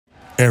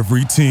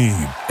Every team,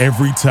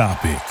 every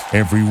topic,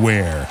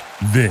 everywhere.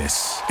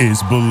 This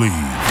is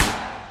Believe.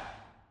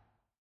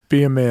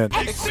 Be a man.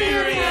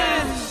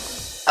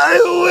 Experience! Are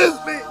you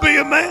with me? Be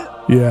a man?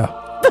 Yeah.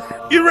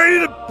 You ready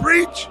to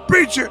preach?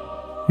 Preacher?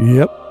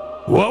 Yep.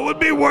 What would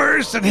be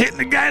worse than hitting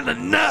the guy in the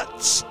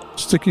nuts?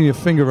 Sticking your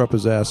finger up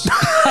his ass.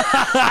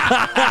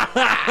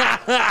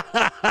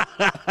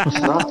 It's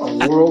not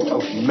a world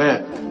of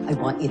men. I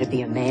want you to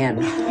be a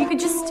man. You could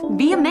just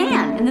be a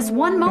man in this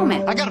one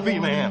moment. I gotta be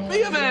a man.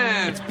 Be a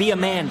man! It's be a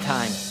man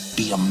time.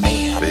 Be a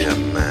man. Be a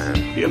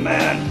man. Be a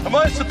man. Am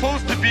I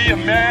supposed to be a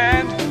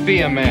man?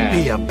 Be a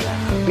man. Be a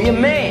man. Be a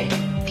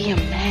man. Be a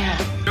man.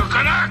 You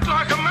can act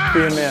like a man!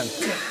 Be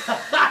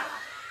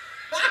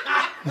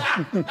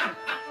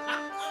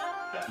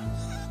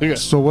a man.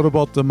 So what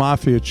about the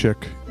mafia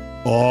chick?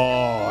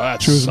 Oh,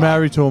 that's She was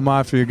married to a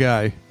mafia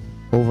guy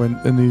over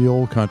in the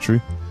old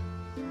country.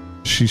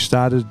 She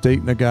started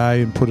dating a guy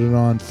and put it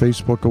on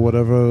Facebook or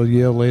whatever a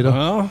year later.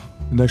 Well,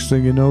 Next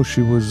thing you know,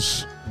 she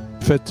was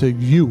fed to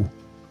you.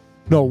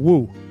 No,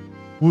 Woo.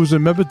 Woo's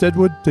remember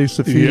Deadwood? They used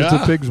to feed it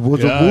to pigs.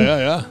 Was it Woo?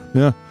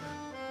 Yeah.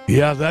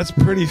 Yeah, that's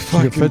pretty She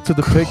fucking got fed to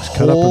the pigs,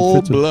 cut up and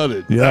fed to...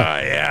 cold-blooded. Yeah.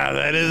 Yeah,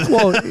 that is.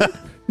 Well,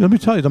 let me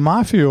tell you, the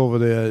mafia over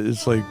there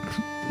is like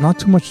not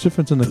too much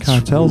different than the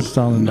cartels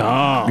down in...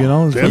 No. You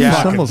know, it's they're very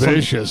fucking similar.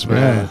 vicious,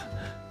 man. Yeah.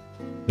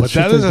 But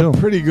shit that is they a do.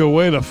 pretty good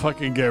way to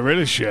fucking get rid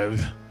of shit.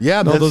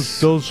 Yeah, No, that's,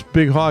 those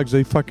big hogs,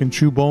 they fucking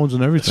chew bones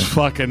and everything. There's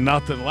fucking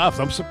nothing left.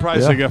 I'm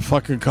surprised Yeah. they get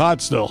fucking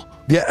caught still.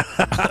 yeah.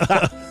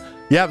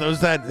 Yeah, there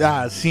was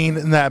that scene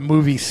in that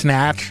movie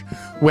Snatch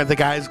where the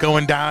guy's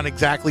going down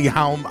exactly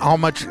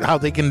how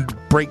they can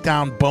break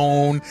down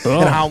bone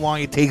and how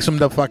long it takes them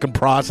to fucking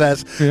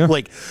process. Yeah.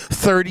 Like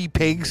 30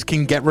 pigs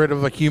can get rid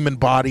of a human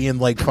body in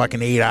like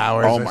fucking 8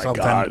 hours Oh or my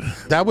something. God.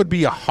 That would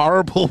be a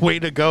horrible way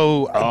to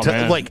go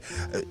Man. like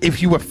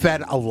if you were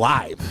fed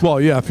alive.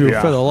 Well, yeah, if you were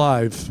Yeah. fed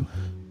alive,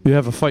 you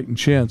have a fighting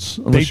chance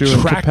unless They you're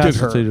tracted her.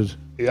 incapacitated.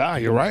 Yeah,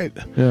 you're right.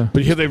 Yeah.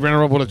 But here they ran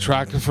her over with a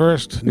tractor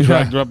first. Yeah.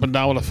 Dragged her up and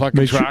down with a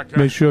fucking tractor.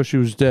 Make sure she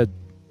was dead.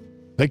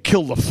 They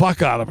killed the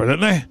fuck out of her,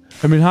 didn't they?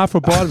 I mean, half her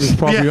body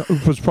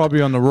was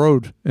probably on the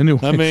road. Anyway,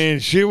 I mean,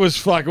 she was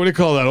fucking, what do you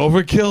call that,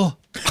 overkill?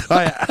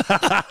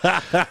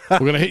 We're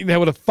going to hit you in the head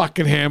with a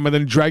fucking hammer,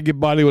 then drag your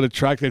body with a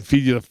tractor and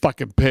feed you the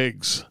fucking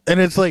pigs. And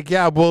it's like,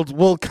 yeah,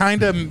 we'll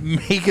kind of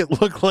make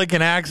it look like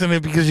an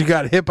accident because you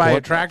got hit by What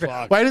a the tractor.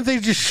 fuck? Why didn't they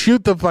just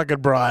shoot the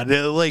fucking broad?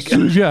 Like,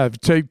 yeah,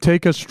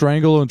 take a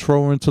strangle and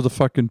throw her into the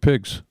fucking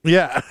pigs.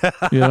 yeah.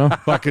 You know?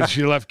 Fucking,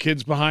 she left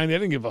kids behind. They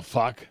didn't give a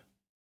fuck.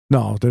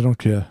 No, they don't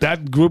care.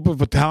 That group of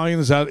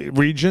battalions, that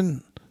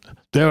region,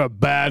 they're a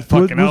bad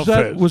fucking Was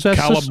outfit. that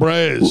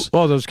Calabrese.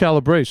 Oh, those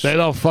Calabrese. They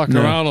don't fuck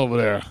No. around over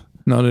there.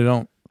 No, they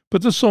don't.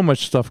 But there's so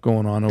much stuff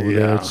going on over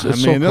there. It's so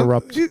they'll-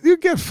 corrupt. You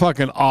get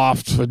fucking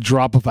offed for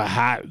drop of a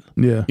hat.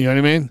 Yeah. You know what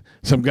I mean?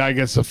 Some guy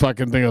gets the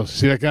fucking thing of,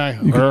 see that guy?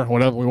 Her,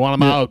 whatever. We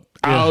want him out.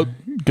 Out.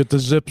 Get the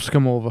zips,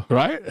 come over.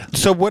 Right?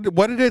 So what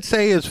did it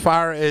say as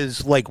far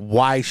as like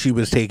why she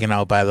was taken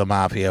out by the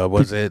mafia?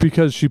 Was it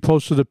Because she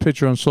posted a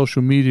picture on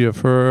social media of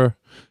her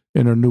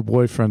and her new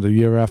boyfriend a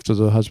year after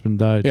the husband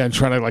died. Yeah, and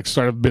trying to like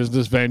start a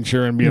business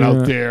venture and being Yeah.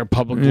 out there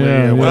publicly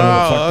Yeah, and whatever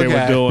yeah. the fuck they were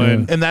Okay.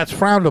 doing. and that's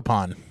frowned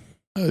upon?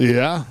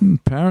 Yeah.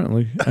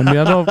 Apparently. I mean,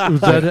 I don't know.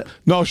 Was that it?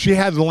 No, she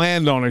had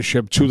land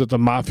ownership too that the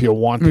mafia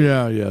wanted.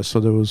 Yeah. So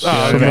there was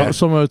okay.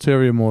 some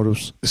ulterior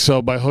motives.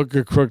 So by hook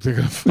or crook, they're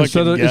gonna fucking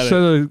Instead get it.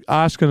 of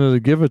asking her to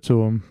give it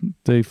to him,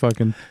 they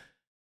fucking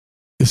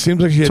It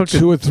seems like she had took it.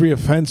 2 or 3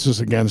 offenses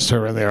against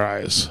her in their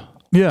eyes.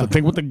 yeah The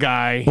thing with the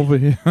guy, over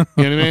here. you know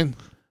what I mean?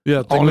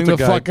 Yeah, thing Owning with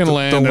the guy, fucking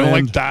land. the They don't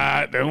land. like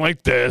that. They don't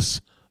like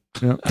this.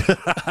 Yeah.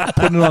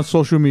 Putting it on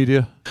social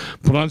media.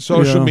 Put on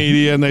social Yeah.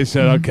 media, and they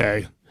said,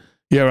 okay,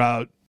 you're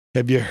out.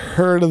 Have you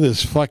heard of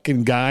this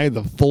fucking guy,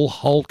 the full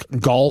Hulk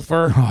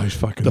golfer? Oh, he's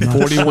fucking The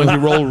nuts.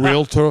 41-year-old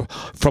realtor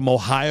from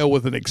Ohio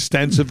with an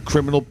extensive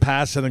criminal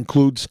past that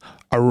includes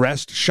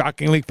arrest,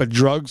 shockingly, for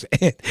drugs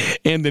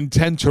and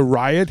intent to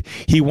riot.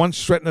 He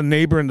once threatened a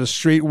neighbor in the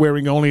street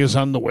wearing only his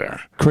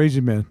underwear.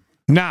 Crazy man.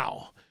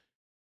 Now,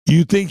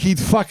 you think he'd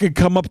fucking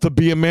come up to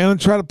be a man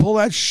and try to pull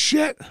that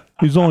shit?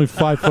 He's only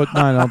 5'9".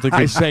 I don't think.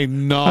 I say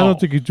no. I don't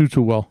think he'd do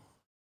too well.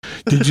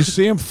 Did you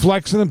see him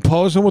flexing and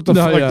posing with the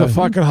No, yeah. the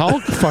fucking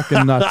Hulk?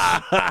 Fucking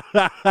nuts.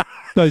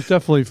 No, he's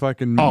definitely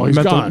fucking Oh, he's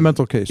gone.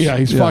 mental case. Yeah,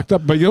 he's fucked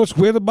up. But you know what's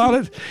weird about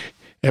it?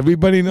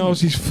 Everybody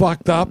knows he's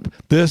fucked up.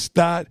 This,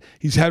 that.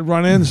 He's had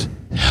run-ins.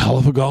 Hell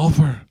of a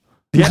golfer.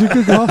 He's a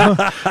good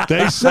golfer.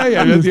 They say,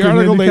 in He's the good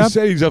article, they handicap?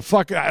 say he's a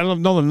fucking, I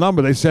don't know the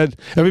number. They said,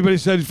 everybody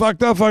said he's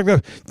fucked up.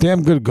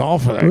 Damn good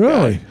golfer, that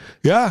Really? guy.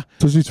 Yeah.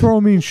 Does he throw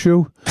a mean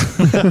shoe?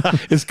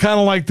 It's kind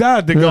of like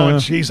that. They're Yeah. going,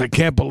 geez, I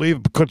can't believe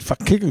it. Good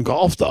fucking kicking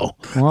golf, though.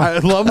 I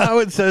love how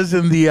it says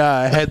in the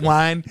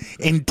headline,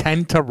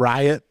 intent to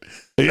riot.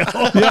 Yeah,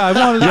 Yeah, I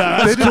wanted.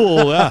 that's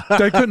cool. Yeah.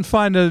 They couldn't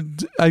find a.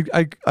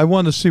 I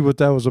wanted to see what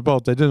that was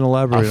about. They didn't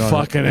elaborate A on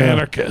fucking it. Yeah.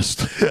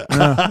 anarchist.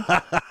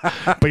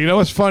 But you know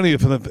what's funny?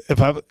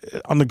 If I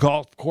on the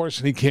golf course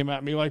and he came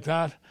at me like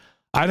that,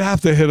 I'd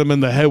have to hit him in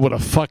the head with a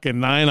fucking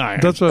 9-iron.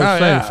 That's what I'm Oh,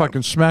 saying. yeah.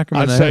 Fucking smack him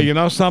in I'd the say, head. you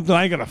know something,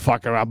 I ain't gonna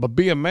fuck around. But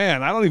be a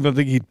man. I don't even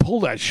think he'd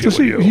pull that shit with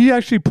you. He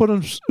actually put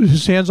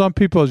his hands on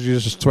people, or is he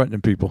just threatening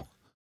people?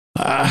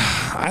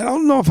 I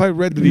don't know if I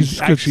read that he's He's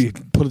got actually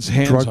put his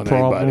hands Drug on anybody.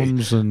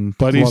 problems and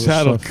But a he's lot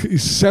had of stuff.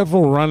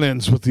 several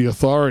run-ins with the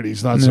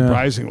authorities, not Yeah.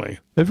 surprisingly.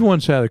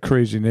 Everyone's had a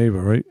crazy neighbor,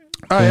 right?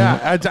 Oh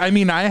yeah, I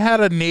mean, I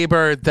had a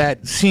neighbor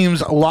that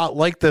seems a lot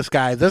like this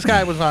guy. This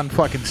guy was on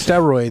fucking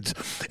steroids,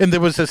 and there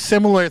was a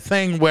similar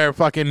thing where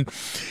fucking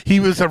he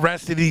was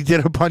arrested. He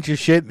did a bunch of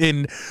shit,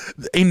 and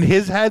in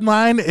his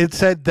headline, it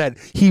said that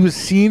he was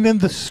seen in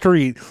the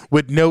street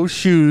with no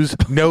shoes,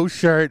 no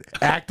shirt,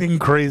 acting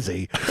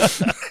crazy.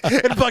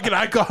 And fucking,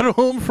 I got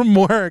home from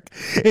work,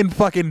 and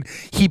fucking,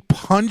 he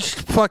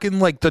punched fucking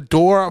like the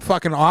door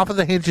fucking off of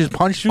the hinges,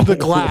 punched through the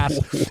glass,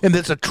 and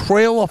there's a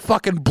trail of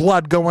fucking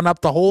blood going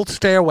up the whole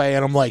stairway,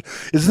 and I'm like,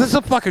 is this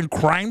a fucking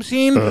crime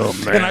scene? Oh,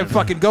 man. And I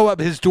fucking go up,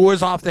 his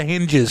door's off the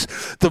hinges.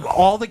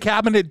 All the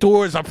cabinet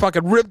doors are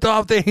fucking ripped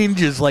off the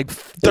hinges, like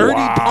 30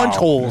 Wow. punch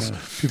holes.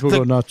 People The-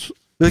 go nuts.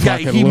 The guy,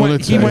 Fucking he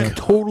lunatic. went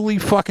totally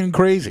fucking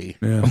crazy.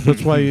 Yeah,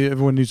 that's why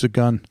everyone needs a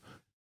gun.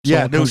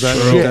 Yeah, Someone no comes at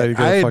you, shit. you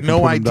gotta I had fucking no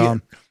put 'em idea.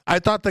 down. I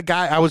thought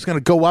I was gonna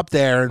go up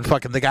there and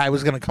fucking the guy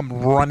was gonna come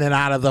running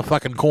out of the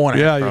fucking corner.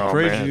 Yeah, you're Oh,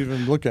 crazy man. to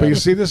even look at But you it.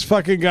 see this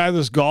fucking guy,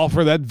 this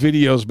golfer, that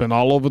video's been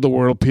all over the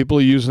world. People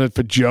are using it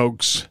for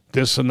jokes,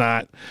 this and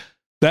that.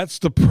 That's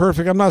the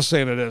perfect, I'm not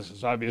saying it is,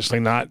 it's obviously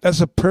not.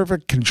 That's a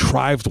perfect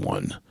contrived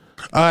one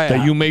Oh, yeah.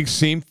 that you make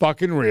seem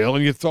fucking real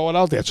and you throw it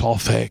out there. It's all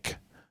fake.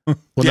 Wouldn't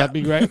that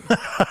be great?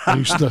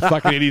 The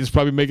fucking idiot's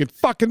probably making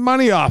fucking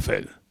money off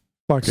it.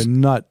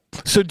 Fucking nut.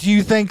 So do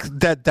you think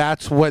that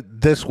that's what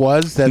this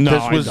was? That No,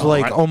 this I was don't.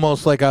 like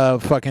almost like a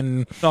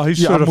fucking No,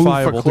 he's Yeah, a move for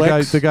certifiable. The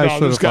clicks?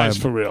 guy's No, this guy's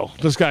certifiable. for real.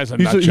 This guy's a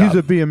He's nut a, job. he's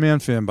a Be a Man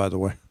fan, by the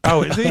way.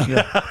 Oh, is he?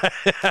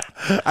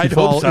 I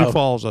hope He so.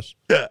 follows us.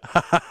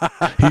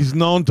 He's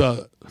known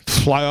to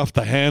fly off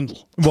the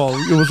handle. Well,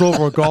 it was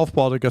over a golf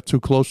ball that got too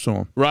close to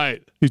him.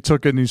 Right. He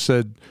took it and he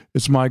said,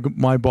 "It's my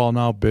ball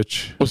now,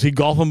 bitch." Was he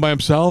golfing by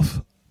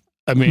himself?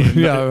 I mean,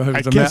 Yeah,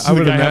 I can't see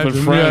the guy having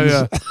friends.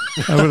 Yeah.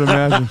 I would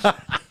imagine.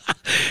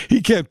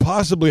 He can't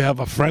possibly have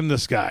a friend,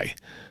 this guy.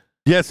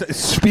 Yes.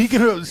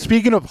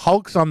 Speaking of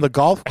hulks on the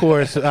golf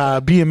course,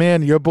 Be a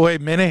Man, your boy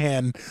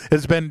Minahan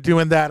has been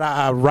doing that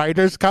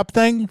Riders Cup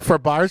thing for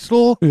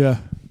Barstool. Yeah.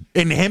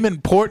 And him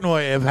and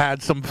Portnoy have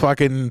had some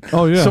fucking.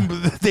 Oh, yeah.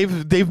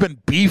 They've been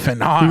beefing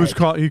hard.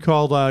 He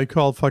called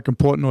fucking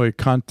Portnoy a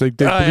cunt. They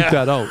bleeped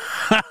yeah. that out.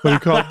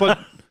 But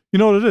you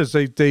know what it is?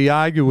 They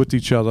argue with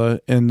each other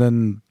and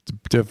then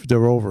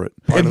they're over it.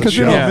 Part of the Because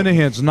you know show.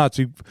 Minahan's nuts.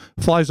 He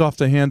flies off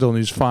the handle and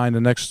he's fine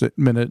the next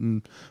minute.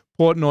 And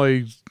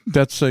Portnoy,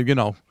 that's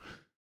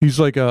he's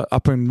like a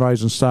up and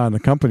rising star in the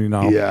company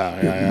now.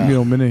 Yeah. You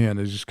know, Minahan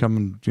is just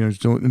coming.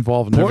 He's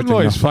involved in everything.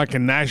 Portnoy's now.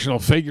 fucking national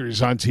figure.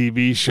 He's on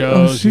TV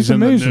shows. he's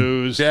in amazing. the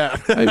news. yeah.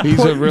 He's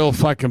Port- a real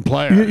fucking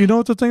player. You know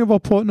what the thing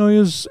about Portnoy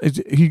is?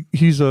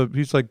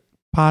 He's like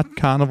pot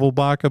carnival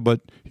barker,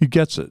 but he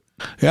gets it.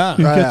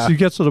 Yeah. He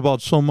gets it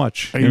about so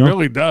much. He you know?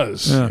 really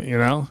does. Yeah. You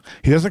know,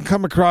 he doesn't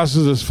come across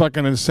as this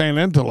fucking insane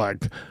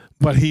intellect,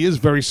 but he is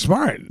very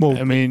smart. Well,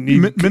 I mean,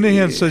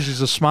 Minahan says he's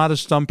the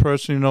smartest dumb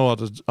person you know,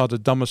 or the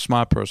dumbest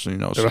smart person he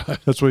knows. Right.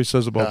 That's what he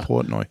says about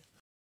Portnoy.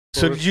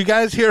 So did you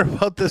guys hear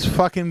about this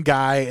fucking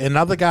guy?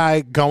 Another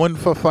guy going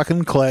for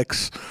fucking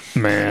clicks.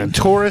 man.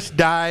 Tourist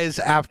dies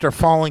after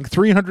falling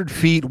 300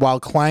 feet while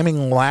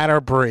climbing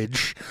ladder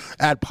bridge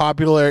at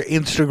popular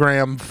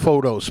Instagram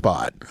photo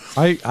spot.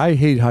 I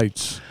hate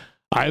heights.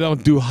 I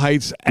don't do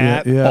heights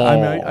at yeah. all. I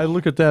mean, I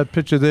look at that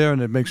picture there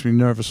and it makes me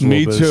nervous a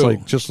Me little bit. It's too.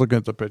 like just looking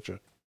at the picture.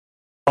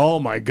 Oh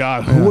my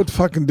God, who would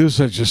fucking do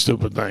such a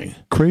stupid thing?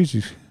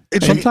 Crazy.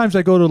 Sometimes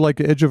I go to like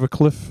the edge of a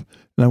cliff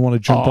and I want to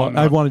jump off.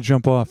 no. I want to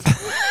jump off.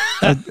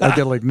 I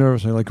get like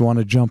nervous. I like want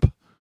to jump.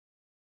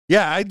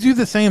 Yeah, I do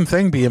the same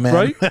thing, Be a Man.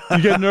 Right?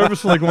 You get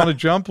nervous and like want to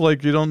jump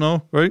like you don't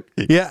know, right?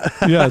 Yeah.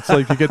 Yeah, it's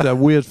like you get that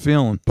weird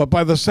feeling. But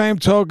by the same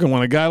token,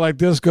 when a guy like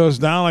this goes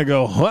down, I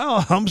go,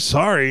 well, I'm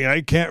sorry.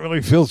 I can't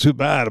really feel too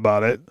bad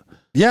about it.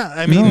 Yeah,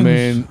 I I mean,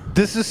 mean,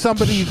 this is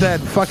somebody that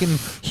fucking,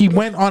 he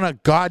went on a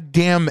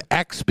goddamn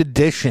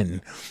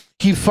expedition.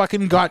 He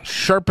fucking got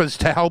Sherpas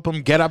to help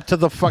him get up to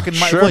the fucking...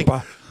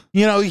 Sherpa.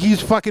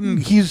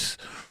 He's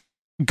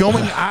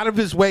going out of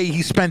his way.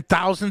 He spent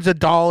thousands of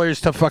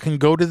dollars to fucking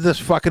go to this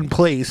fucking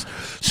place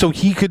so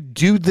he could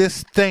do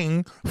this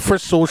thing for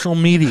social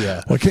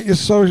media. well, can't you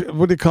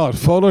what do you call it?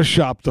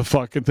 Photoshop the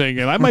fucking thing.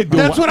 And I might do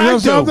That's what you I know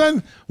do.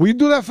 something? Will you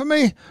do that for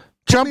me?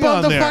 Jump me on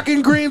on the there.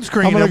 fucking green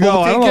screen I'm gonna and go.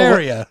 we'll I take don't, know care what,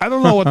 of you. I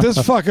don't know what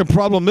this fucking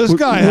problem this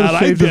guy would've had. I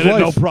saved his did it,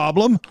 no life.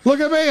 problem. Look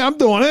at me. I'm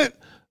doing it.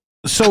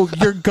 So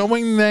you're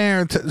going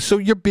there. So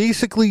you're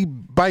basically,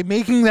 by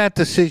making that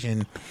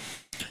decision,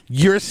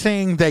 you're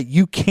saying that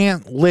you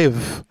can't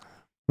live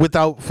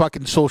without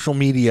fucking social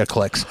media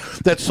clicks.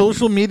 That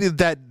social media,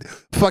 that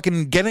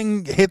fucking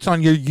getting hits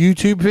on your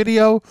YouTube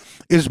video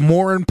is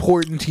more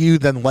important to you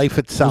than life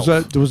itself.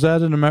 Was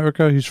that in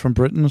America? He's from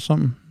Britain or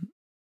something?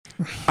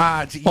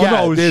 Yeah, Oh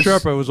no, it was there's-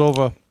 Sherpa. It was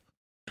over.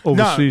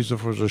 overseas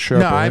if it was a Sherpa.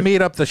 No, I right?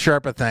 made up the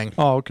Sherpa thing.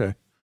 Oh, okay.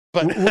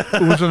 But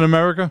It was in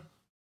America?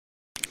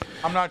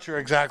 I'm not sure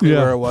exactly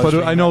where it was.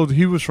 But I know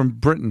he was from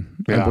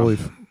Britain, I Yeah.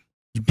 believe.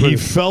 He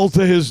fell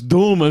to his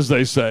doom, as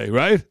they say,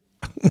 right?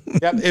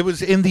 Yep, it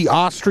was in the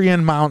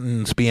Austrian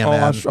mountains,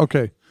 BMN.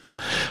 Okay.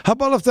 How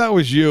about if that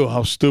was you?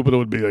 How stupid it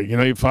would be. Like,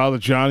 your father,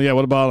 John, yeah,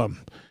 what about him?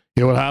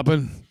 You know what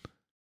happened?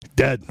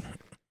 Dead.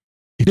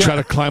 He tried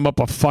to climb up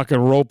a fucking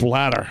rope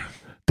ladder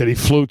that he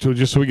flew to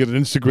just so we get an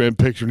Instagram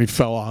picture, and he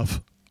fell off.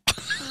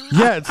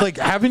 Yeah, it's like,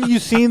 haven't you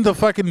seen the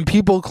fucking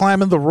people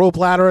climbing the rope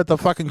ladder at the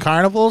fucking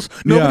carnivals?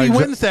 Nobody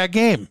wins that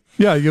game.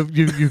 Yeah,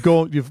 you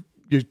go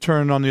you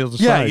turn on the other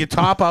side. Yeah, you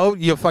top out,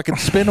 you fucking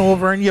spin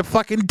over, and you're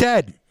fucking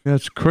dead.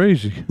 That's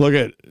crazy. Look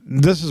at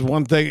this is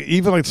one thing.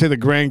 Even like say the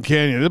Grand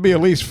Canyon, there'll be at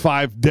least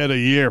 5 dead a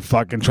year,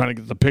 fucking trying to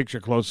get the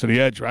picture close to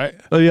the edge, right?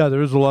 Oh yeah,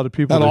 there is a lot of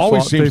people That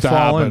always seems to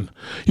fall happen.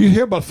 in. You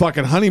hear about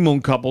fucking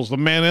honeymoon couples, the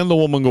man and the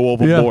woman go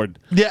overboard.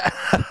 Yeah.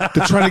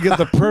 They're trying to get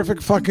the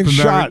perfect fucking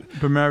shot.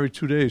 Been married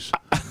 2 days.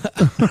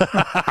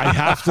 I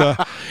have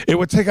to. It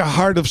would take a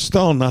heart of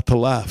stone not to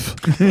laugh.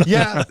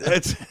 Yeah,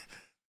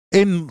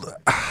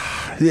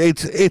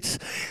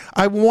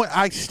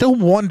 I still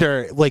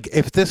wonder, like,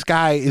 if this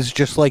guy is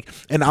just like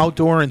an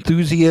outdoor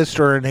enthusiast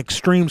or an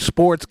extreme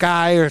sports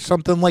guy or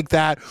something like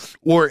that,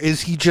 or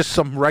is he just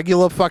some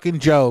regular fucking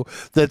Joe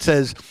that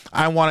says,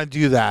 I want to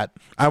do that.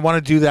 I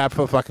want to do that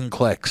for fucking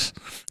clicks.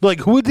 Like,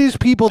 who are these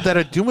people that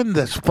are doing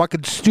this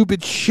fucking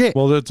stupid shit?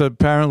 Well, that's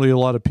apparently a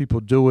lot of people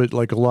do it.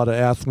 Like a lot of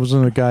athletes.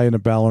 Wasn't a guy in a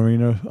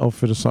ballerina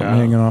outfit or something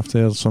hanging off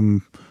there?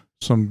 Some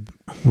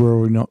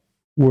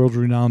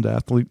world-renowned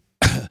athlete.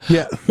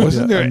 Yeah.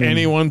 Wasn't there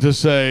anyone to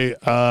say,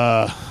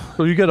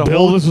 So you got to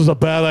Bill, this was a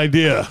bad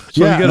idea?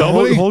 So Yeah, you got to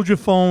nobody? hold your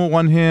phone with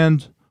one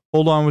hand,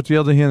 hold on with the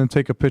other hand, and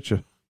take a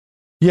picture.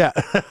 Yeah.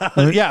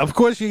 Yeah, of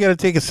course you got to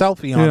take a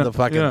selfie on Yeah, the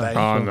fucking yeah. thing.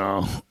 Oh,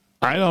 no.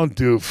 I don't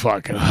do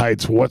fucking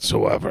heights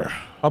whatsoever.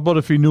 How about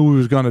if he knew he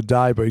was going to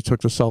die, but he took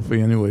the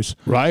selfie anyways?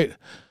 Right?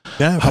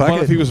 Yeah, How fuck about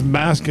it. if he was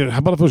masking? How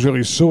about if it was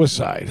really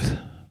suicide?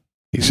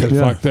 He said,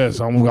 Yeah. fuck this.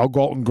 I'll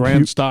go out in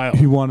grand style.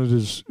 He wanted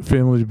his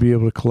family to be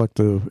able to collect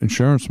the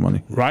insurance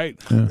money. Right?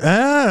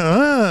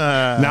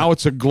 Now, Now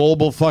it's a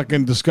global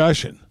fucking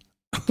discussion.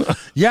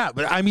 yeah,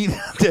 but I mean,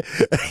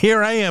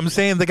 here I am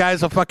saying the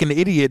guy's a fucking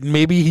idiot, and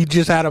maybe he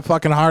just had a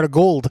fucking heart of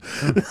gold,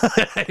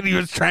 and he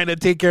was trying to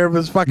take care of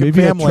his fucking Maybe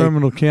he had family.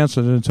 terminal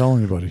cancer and didn't tell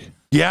anybody.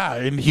 Yeah,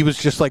 and he was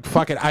just like,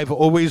 fuck it, I've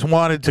always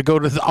wanted to go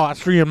to the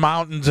Austrian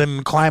mountains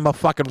and climb a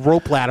fucking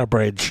rope ladder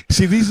bridge.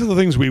 See, these are the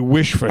things we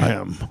wish for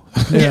him.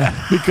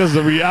 Yeah. Because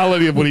the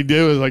reality of what he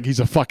did is like he's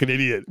a fucking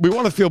idiot. We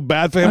want to feel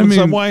bad for him I in mean,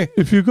 some way.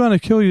 if you're going to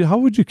kill you, how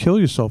would you kill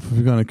yourself if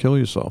you're going to kill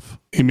yourself?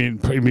 You mean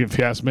if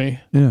you ask me?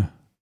 Yeah.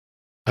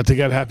 I think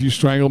I'd have you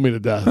strangle me to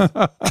death.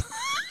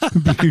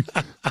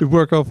 It'd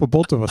work out for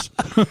both of us.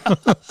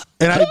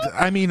 And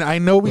I mean, I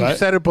know we've Right.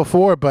 said it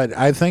before, but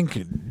I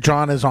think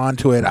John is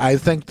onto it. I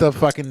think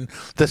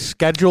the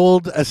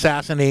scheduled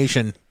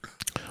assassination.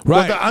 Right.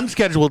 Well, the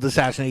unscheduled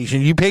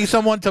assassination. You pay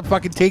someone to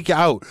fucking take you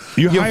out.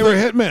 You hire a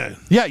hitman.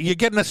 Yeah, you're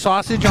getting a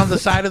sausage on the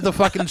side of the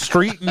fucking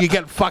street, and you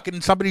get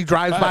fucking somebody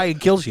drives by and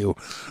kills you.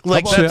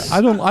 Like See, that's,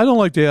 I don't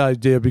like the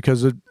idea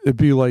because it'd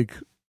be like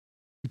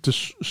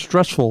just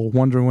stressful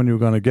wondering when you were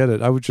going to get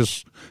it. I would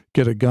just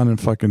get a gun and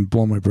fucking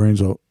blow my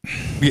brains out.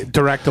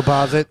 direct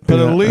deposit. But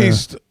Yeah, at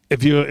least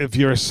if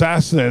you're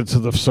assassinated to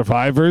the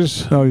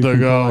survivors, Oh, you they can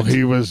go, go-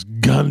 he was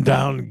gunned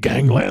down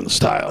gangland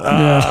style.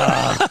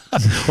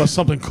 Or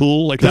something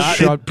cool like that.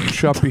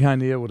 Shot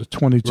behind the ear with a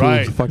 22.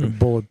 Right. The fucking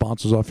bullet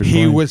bounces off your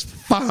He brain. was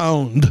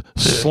found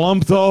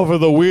slumped over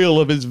the wheel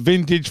of his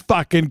vintage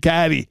fucking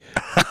caddy.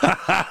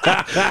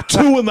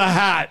 2 in the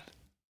hat.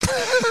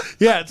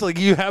 Yeah, it's like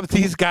you have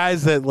these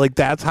guys that like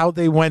that's how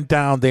they went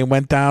down. They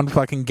went down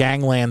fucking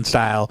gangland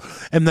style,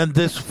 and then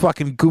this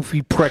fucking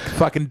goofy prick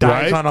fucking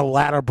dies Right. on a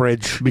ladder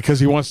bridge. Because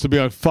he wants to be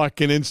on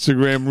fucking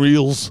Instagram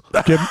Reels.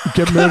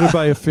 Get murdered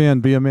by a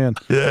fan. Be a man.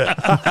 Yeah,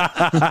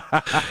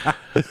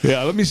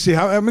 let me see.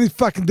 How many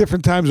fucking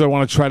different times do I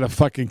want to try to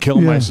fucking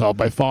kill Yeah. myself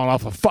by falling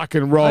off a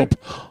fucking rope?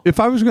 If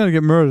I was going to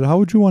get murdered, how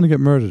would you want to get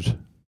murdered?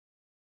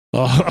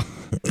 Well,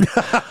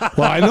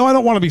 I know I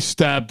don't want to be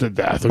stabbed to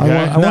death, I okay?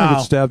 want to No. get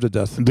stabbed to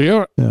death. Do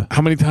you? Yeah.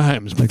 How many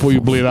times before you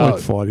bleed like out?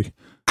 40.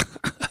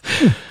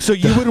 So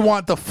you would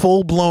want the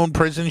full blown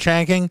prison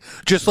shanking,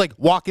 just like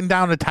walking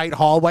down a tight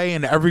hallway,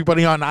 and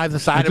everybody on either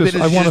side of it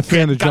is I want a just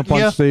fan to gutting jump on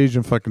you? stage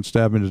and fucking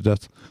stab me to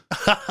death.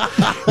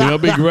 It'll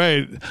be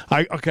great.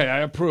 I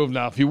approve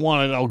now. If you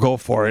want it, I'll go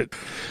for it.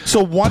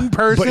 So one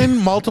person,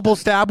 multiple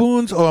stab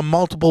wounds, or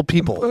multiple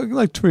people?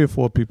 Like 3 or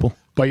 4 people.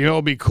 But you know,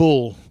 it'd be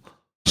cool.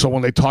 So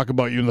when they talk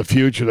about you in the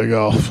future, they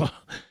go,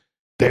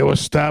 they were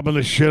stabbing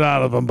the shit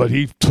out of him, but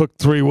he took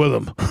 3 with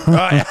him.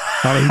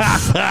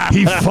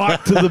 He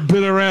fought to the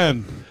bitter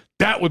end.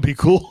 That would be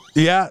cool.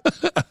 Yeah.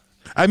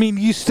 I mean,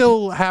 you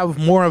still have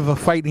more of a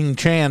fighting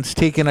chance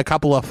taking a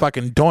couple of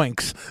fucking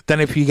doinks than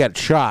if you get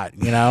shot,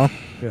 you know?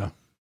 Yeah.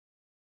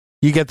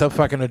 You get the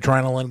fucking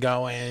adrenaline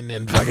going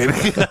and fucking.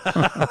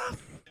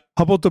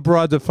 How about the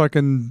broad that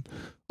fucking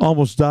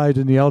almost died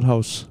in the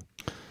outhouse?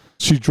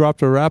 She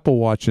dropped her Apple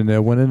Watch in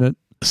there, went in it.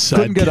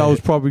 Couldn't get out. I was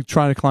probably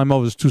trying to climb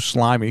over. It's too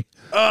slimy.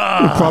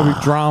 We're probably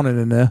drowning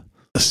in there.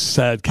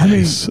 Sad I mean,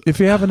 case. if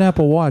you have an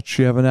Apple Watch,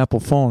 you have an Apple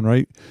phone,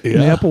 right? Yeah.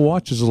 And the Apple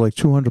Watches are like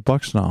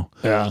 $200 now.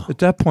 Yeah. At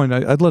that point,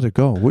 I'd let it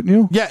go, wouldn't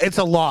you? Yeah, it's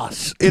a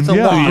loss. It's a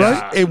Yeah, loss.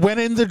 right? It went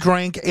in the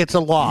drink. It's a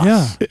loss.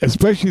 Yeah.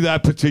 Especially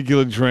that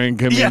particular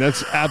drink. I mean, Yeah.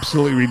 that's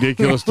absolutely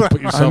ridiculous to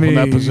put yourself in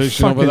that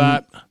position over fucking-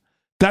 that.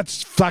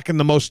 That's fucking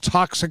the most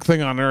toxic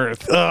thing on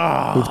earth.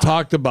 We've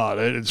talked about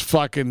it. It's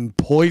fucking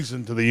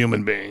poison to the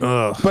human being.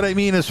 But I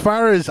mean, as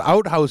far as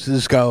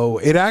outhouses go,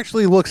 it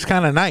actually looks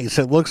kind of nice.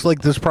 It looks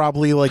like there's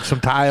probably like some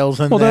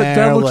tiles in Well, there.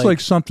 that looks like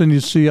something you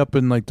see up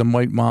in like the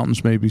White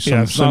Mountains, maybe some,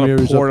 Yeah, it's some not a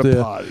areas up porta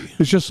there. potty.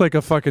 It's just like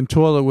a fucking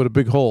toilet with a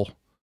big hole.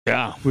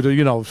 Yeah. With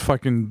a,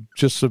 fucking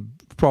just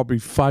probably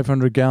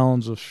 500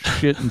 gallons of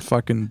shit and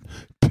fucking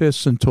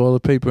piss and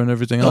toilet paper and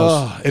everything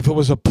else. If it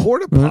was a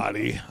porta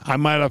potty, I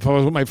might have, if I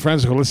was with my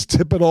friends, go, let's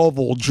tip it over,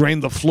 we'll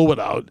drain the fluid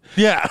out.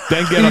 Yeah.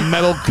 Then get a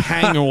metal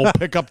hanger, we'll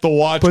pick up the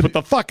watch, put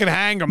the fucking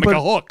hanger, make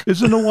a hook.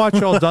 Isn't the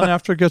watch all done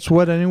after it gets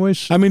wet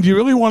anyways? I mean, do you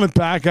really want it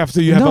back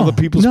after you have No, other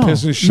people's no,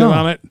 piss and shit no.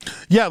 on it?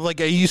 Yeah, like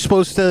are you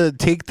supposed to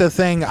take the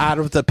thing out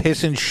of the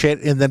piss and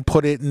shit and then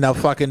put it in a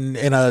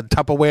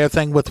Tupperware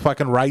thing with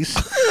fucking rice?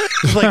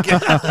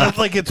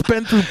 like it's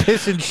been through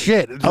piss and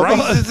shit.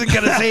 Rice isn't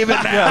gonna save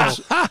it now.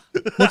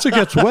 Once it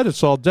gets wet,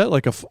 it's all dead,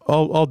 like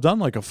all done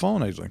like a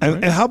phone. I think. And,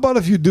 right? and how about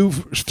if you do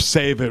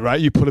save it, right?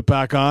 You put it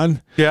back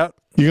on. Yeah.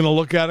 You're going to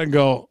look at it and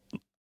go,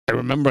 I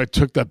remember I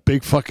took that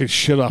big fucking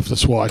shit off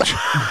this watch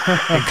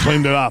and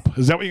cleaned it up.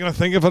 Is that what you're going to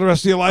think of for the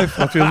rest of your life?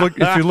 if you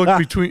look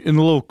between in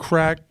the little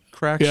cracks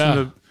Yeah. in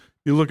the,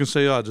 you look and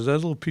say, "Oh, does that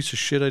little piece of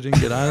shit I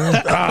didn't get out of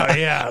there?" Oh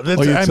yeah.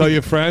 That's, Or you I tell mean,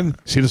 your friend,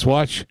 see this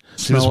watch?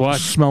 See this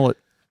watch? Smell it.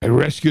 I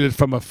rescued it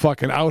from a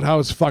fucking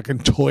outhouse fucking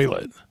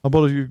toilet. How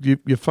about if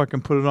you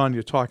fucking put it on?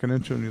 You're talking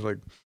into it, and you're like,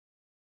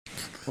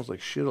 smells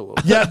like shit a little.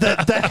 yeah,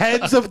 the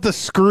heads of the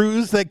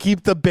screws that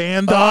keep the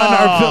band on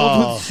are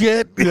filled with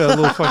shit. Yeah, a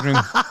little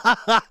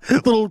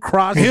fucking. Little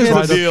cross Here's shit. the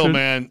Dried up deal, shit.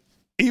 man.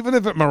 Even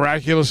if it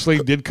miraculously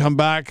did come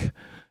back,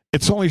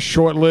 it's only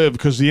short-lived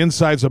because the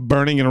insides are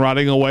burning and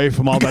rotting away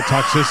from all that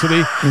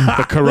toxicity,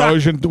 the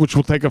corrosion, which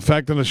will take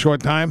effect in a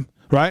short time,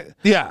 right?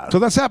 Yeah. So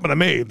that's happened to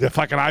me. The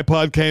fucking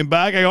iPod came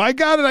back. I go, I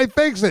got it. I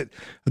fixed it.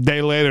 A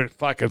day later,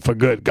 fucking for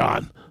good,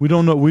 gone. We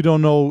don't know. We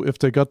don't know if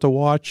they got the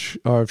watch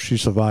or if she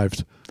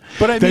survived.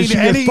 But I Then mean, she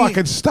any gets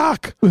fucking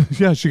stuck.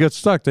 Yeah, she got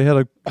stuck. They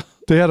had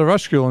to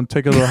rescue her and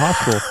take her to the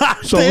hospital.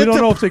 So They we had don't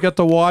to- know if they got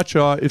the watch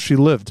or if she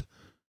lived.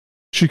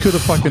 She could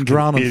have fucking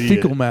drowned in idiot.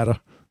 fecal matter.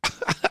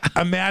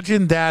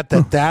 imagine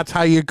that's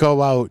how you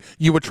go out.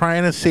 You were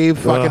trying to save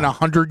fucking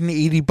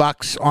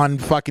 $180 on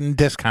fucking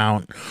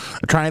discount,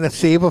 trying to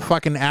save a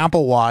fucking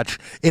Apple Watch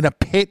in a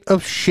pit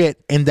of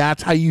shit, and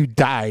that's how you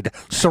died,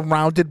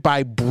 surrounded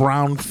by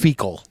brown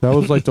fecal. That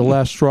was like the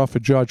last straw for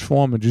George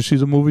Foreman. Did you see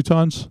the movie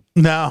Tons?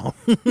 No.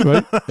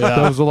 Right? That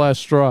was the last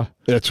straw.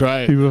 That's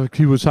right.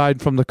 He was hiding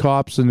from the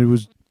cops and he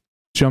was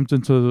jumped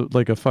into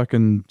like a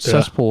fucking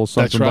cesspool or That's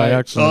something right. by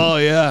accident. Oh,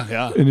 yeah,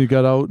 yeah. And he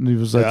got out and he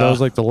was like, Yeah. that was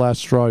like the last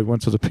straw. He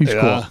went to the Peace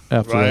Corps Yeah,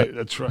 after right.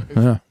 That's right.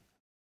 that. Yeah.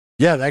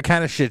 Yeah, that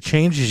kind of shit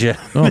changes you.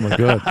 Oh my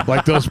God.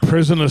 Like those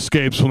prison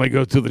escapes when they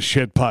go through the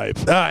shit pipe.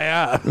 Oh,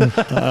 yeah.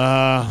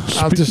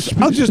 I'll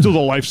just do the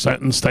life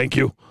sentence. Thank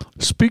you.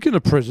 Speaking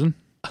of prison,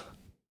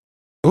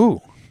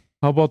 Ooh.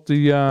 how about do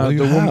you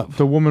have?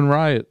 the woman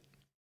riot?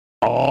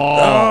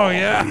 Oh,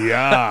 yeah.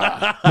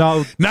 Yeah.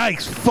 Now,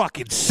 Nice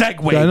fucking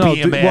segue, I know.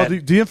 being man. Well,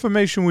 the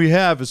information we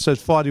have, it said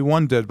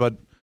 41 dead, but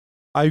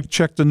I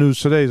checked the news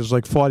today. There's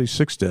like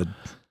 46 dead.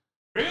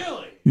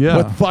 Really? Yeah.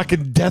 With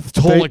fucking death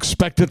toll They-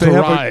 expected they to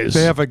have rise.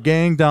 they have a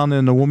gang down there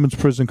in the women's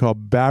prison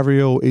called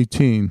Barrio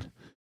 18,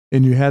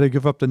 and you had to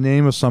give up the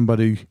name of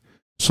somebody.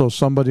 So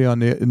somebody on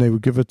the and they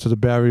would give it to the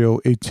Barrio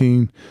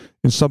 18,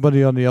 and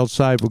somebody on the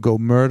outside would go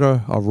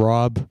murder or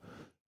rob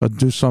or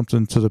do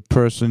something to the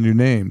person you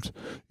named.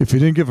 If you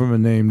didn't give them a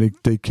name,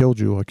 they killed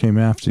you or came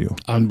after you.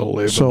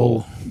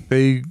 Unbelievable. So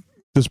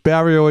this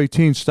Barrio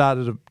 18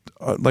 started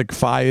like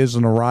fires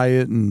and a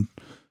riot, and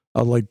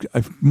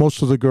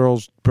most of the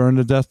girls burned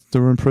to death. They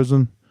were in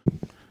prison.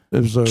 It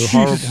was a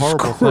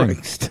horrible thing.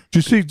 Christ.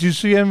 Did you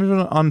see anything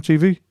on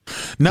TV?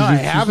 No, I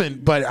Did you-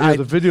 haven't, but Yeah,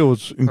 the video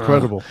was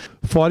incredible.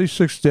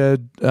 46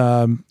 dead,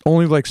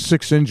 only like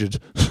 6 injured.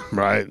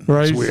 right.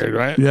 Right? It's weird,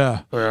 right?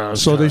 Yeah. Yeah,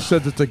 So they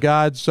said that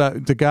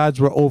the guards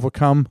were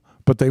overcome,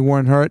 but they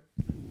weren't hurt.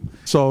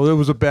 So it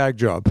was a bag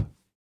job.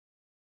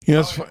 You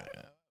know,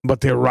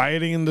 but they're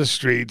rioting in the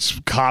streets,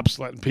 cops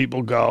letting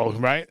people go,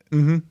 right?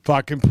 Mm-hmm.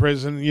 Fucking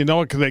prison. You know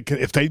what?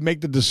 If they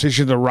make the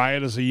decision to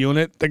riot as a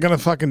unit, they're going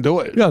to fucking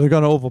do it. Yeah, they're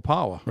going to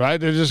overpower. Right?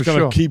 They're just For going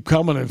to sure. keep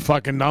coming in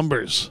fucking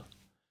numbers.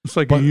 It's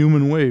like a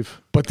human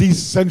wave. But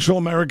these Central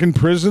American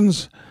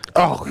prisons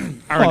are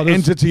an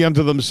entity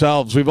unto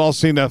themselves. We've all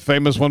seen that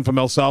famous one from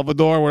El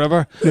Salvador or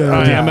whatever.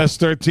 Yeah. The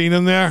MS-13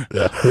 in there.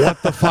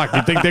 What the fuck?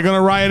 You think they're going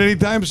to riot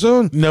anytime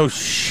soon? no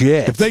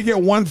shit. If they get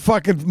one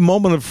fucking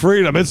moment of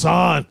freedom, it's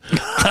on.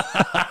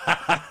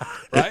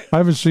 I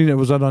haven't seen it.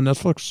 Was that on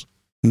Netflix?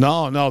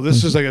 No.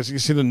 This is, I guess, you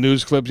see the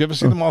news clips. You ever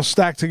see them all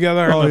stacked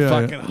together? Oh, And the yeah,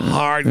 fucking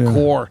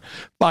hardcore,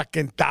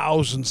 fucking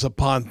thousands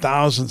upon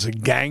thousands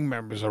of gang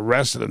members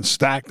arrested and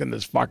stacked in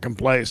this fucking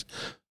place.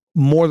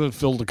 More than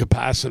filled the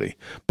capacity.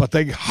 But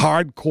they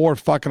hardcore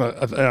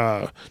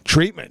fucking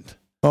treatment.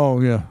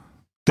 Oh, yeah.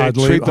 They Hard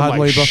treat them hard like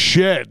labor.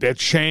 shit. They're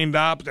chained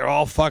up. They're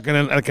all fucking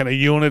in like in a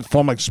unit,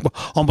 form like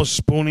almost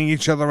spooning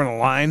each other in a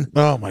line.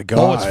 Oh my god.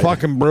 Oh, it's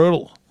fucking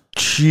brutal.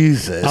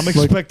 Jesus. I'm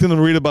expecting to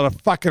read about a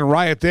fucking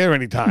riot there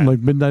anytime. Like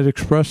Midnight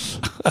Express.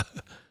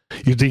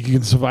 You think you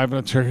can survive in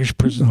a Turkish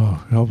prison?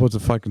 Oh, how about the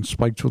fucking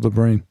spike through the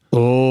brain?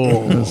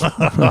 Oh,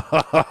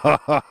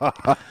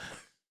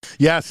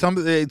 Yeah,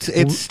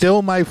 it's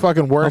still my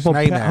fucking worst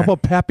nightmare. How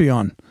about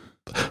Papillon?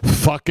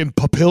 fucking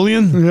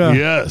Papillion? Yeah.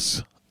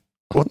 Yes.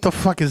 What the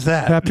fuck is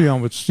that?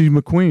 Papillon with Steve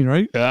McQueen,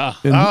 right? Yeah.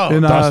 In,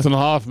 Dustin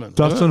Hoffman.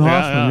 Dustin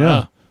Hoffman,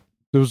 yeah.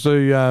 There was a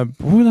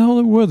where the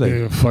hell were they?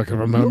 You fucking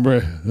remember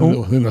it?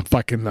 In the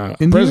fucking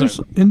India,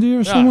 prison. India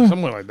or somewhere? Yeah,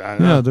 somewhere like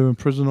that. Yeah, they were in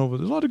prison over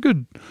there. A lot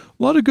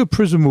of good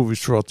prison movies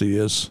throughout the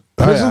years.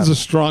 Prison's a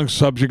strong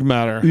subject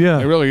matter. Yeah.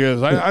 It really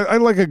is. I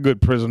like a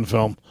good prison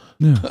film.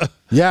 Yeah.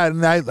 Yeah,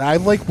 and I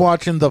like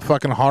watching the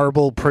fucking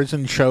horrible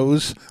prison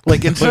shows.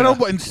 Like instead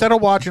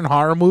of watching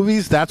horror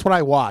movies, that's what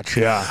I watch.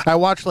 Yeah. I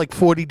watch like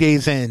 40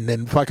 Days In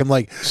and fucking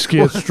like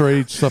Scared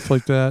Straight, stuff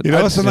like that. You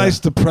know, it's a nice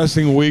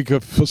depressing week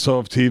of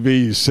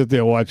TV. You sit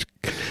there and watch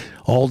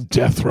all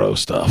death row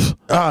stuff.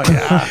 Oh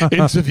yeah.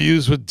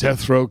 Interviews with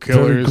death row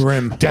killers. Very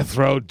grim. Death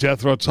row.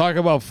 Talk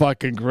about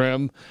fucking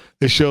grim.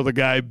 They show the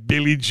guy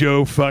Billy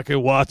Joe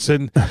fucking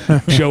Watson.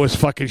 Show his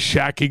fucking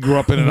shack he grew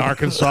up in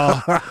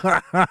Arkansas. You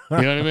know what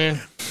I mean?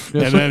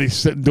 And then he's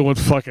sitting doing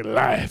fucking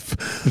life.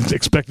 He's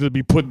expected to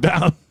be put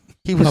down.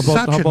 He was How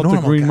such about a the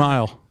normal Green guy.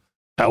 Mile?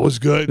 That was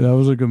good. Yeah, that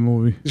was a good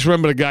movie. Just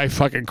remember the guy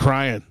fucking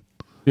crying.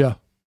 Yeah.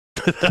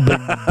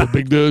 The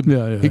big dude.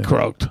 Yeah. He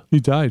croaked. He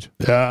died.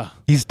 Yeah.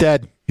 He's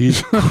dead.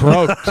 He's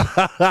croaked.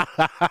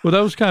 Well,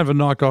 that was kind of a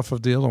knockoff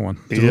of the other one.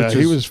 Yeah, Which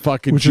he is- was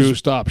fucking which is-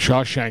 juiced up.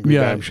 Shawshank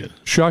Yeah. Redemption.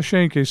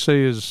 Shawshank, they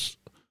say, is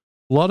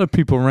a lot of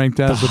people rank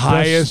that The as the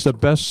highest-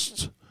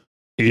 best,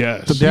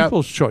 Yes. the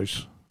people's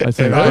choice. I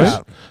think. It right? is.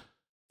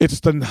 It's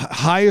the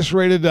highest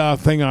rated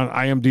thing on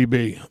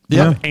IMDb.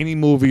 Yeah. Any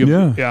movie.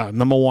 Yeah.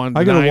 Number one,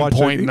 I gotta watch it.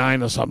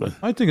 9.9 or something.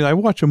 I think I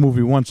watch a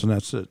movie once and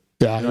that's it.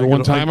 Yeah, I one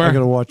gotta- timer. I got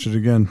to watch it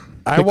again.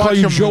 I They call watch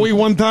you him. Joey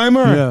one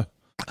timer. Yeah.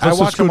 I That's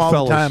watch the him all the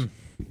Goodfellas. time.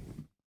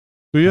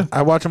 Do you?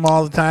 I watch them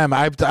all the time.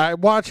 I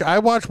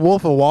watch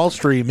Wolf of Wall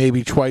Street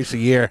maybe twice a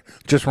year,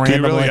 just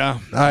randomly. really? Yeah.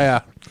 Oh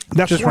yeah.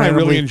 That's Just one I really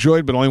randomly.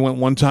 enjoyed, but only went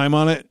one time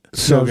on it.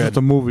 So That was good.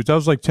 the movie. That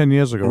was like 10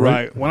 years ago, right?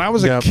 Right. When I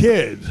was a Yep.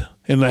 kid,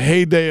 in the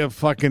heyday of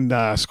fucking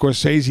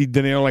Scorsese,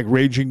 De Niro, like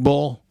Raging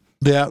Bull,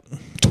 Yeah.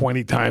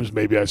 20 times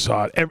maybe I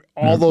saw it.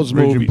 All those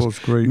Raging movies. Bull's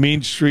great.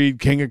 Mean Street,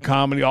 King of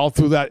Comedy, all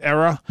through that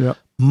era. Yeah.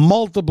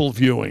 Multiple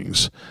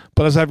viewings.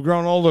 But as I've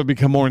grown older, I've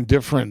become more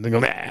indifferent. They go,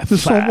 nah,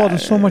 There's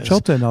so much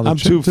out there now. I'm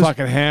too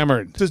fucking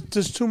hammered.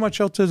 There's too much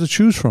out there to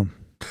choose from.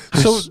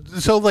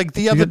 So like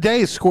the other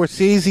day,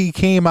 Scorsese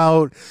came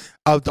out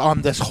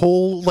on this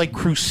whole like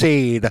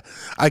crusade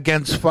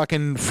against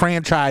fucking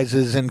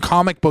franchises and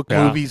comic book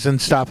movies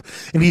and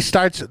stuff, and he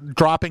starts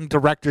dropping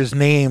directors'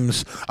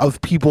 names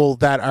of people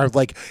that are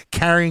like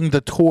carrying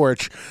the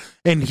torch,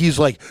 and he's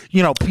like,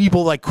 you know,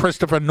 people like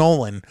Christopher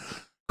Nolan.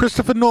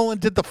 Christopher Nolan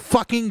did the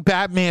fucking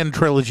Batman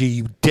trilogy,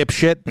 you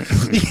dipshit.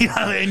 You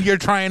know, and you're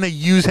trying to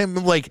use him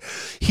like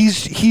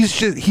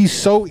he's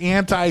so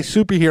anti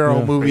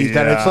superhero movies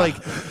that it's like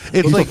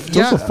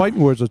Those are fighting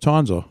words of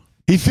Tonzo.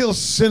 He feels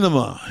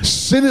cinema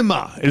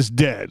is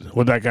dead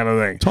with that kind of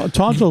thing.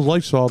 Tonzo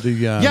likes all the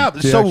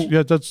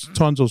that's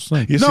Tonzo's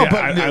thing. You No, see, but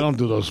I don't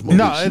do those movies.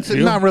 No, it's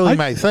You? not really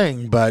my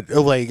thing, but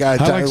like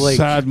I like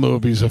sad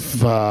movies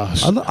of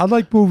I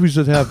like movies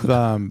that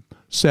have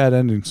sad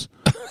endings.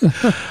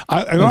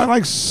 I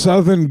like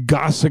Southern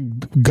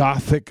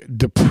gothic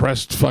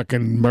depressed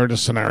fucking murder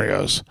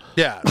scenarios.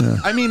 yeah.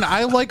 I mean,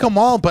 I like them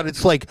all, but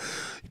it's like,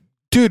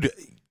 dude,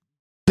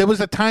 there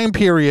was a time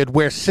period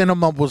where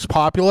cinema was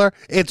popular.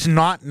 It's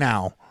not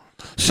now.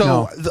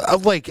 So,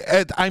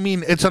 I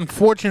mean, it's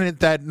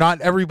unfortunate that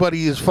not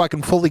everybody is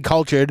fucking fully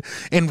cultured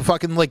and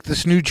fucking like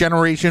this new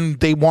generation.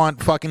 They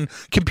want fucking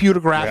computer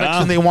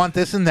graphics and they want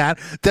this and that.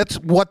 That's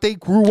what they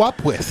grew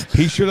up with.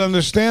 He should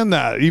understand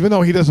that, even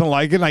though he doesn't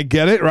like it. I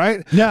get it,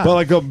 right? Yeah. But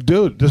I go,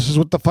 dude, this is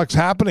what the fuck's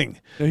happening.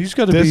 Yeah, he's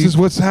got to This be. is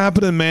what's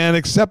happening, man.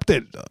 Accept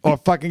it or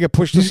fucking get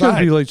pushed He's got to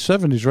aside. be late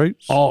 70s, right?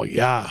 Oh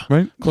yeah,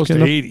 Right? close to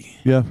Getting up- 80.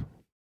 Yeah.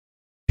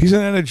 He's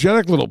an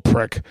energetic little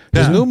prick.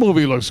 His new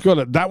movie looks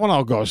good. That one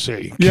I'll go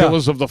see. Yeah.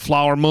 Killers of the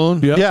Flower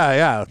Moon. Yeah.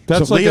 Yeah.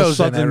 That's So like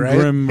Leo's a in it, Southern right?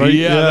 grim, right?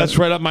 Yeah, that's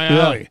right up my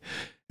Yeah. alley.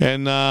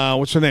 And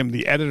what's her name?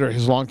 The editor,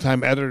 his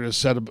longtime editor,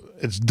 said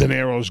it's De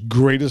Niro's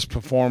greatest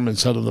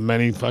performance out of the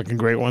many fucking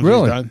great ones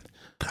Really? he's done.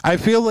 I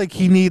feel like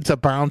he needs a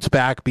bounce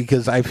back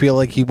because I feel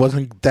like he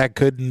wasn't that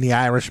good in The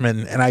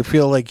Irishman, and I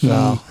feel like he.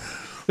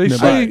 They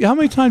say, how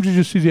many times did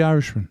you see The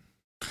Irishman?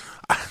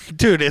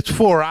 Dude, it's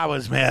 4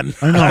 hours, man.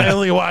 I know. I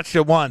only watched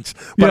it once,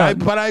 but I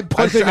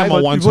pushed. think I'm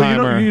a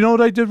one-timer. You know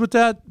what I did with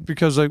that?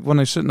 Because when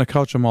I sit in the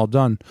couch, I'm all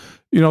done.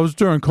 It was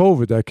during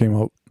COVID that came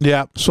out.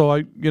 Yeah. So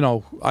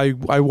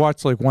I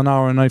watched like 1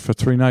 hour a night for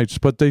 3 nights.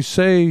 But they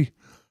say,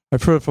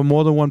 I've heard from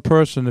more than one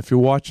person, if you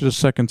watch it a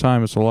second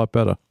time, it's a lot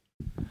better.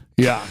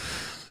 Yeah.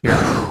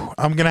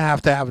 I'm gonna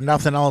have to have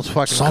nothing else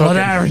fucking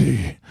Solidarity.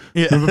 cooking.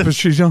 Yeah. Remember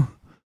Patricio?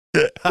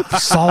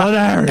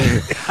 Solidarity.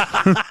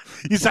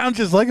 You sound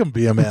just like him,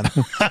 Be a Man.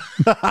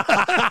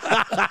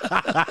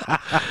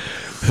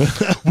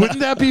 Wouldn't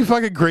that be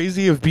fucking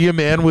crazy if Be a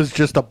Man was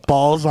just a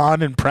balls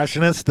on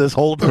impressionist this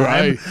whole time?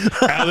 Right.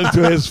 Added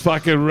to his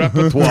fucking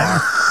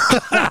repertoire.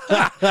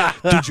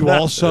 Did you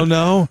also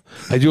know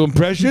I do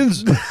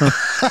impressions? Be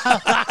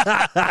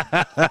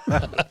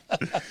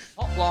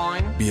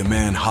a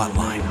Man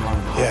hotline.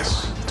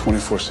 Yes,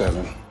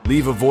 24/7.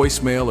 Leave a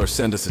voicemail or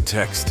send us a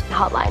text.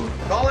 Hotline.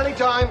 Call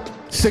anytime.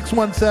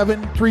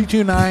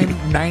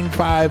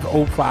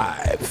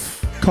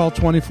 617-329-9505. Call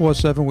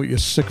 24/7 with your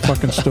sick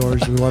fucking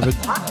stories. We love it.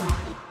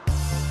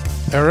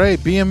 All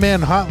right, Be a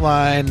Man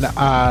hotline.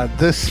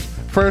 This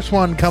first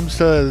one comes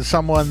to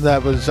someone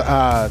that was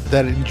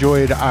that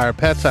enjoyed our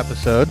pets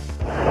episode.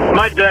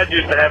 My dad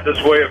used to have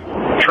this way of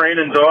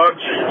training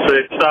dogs so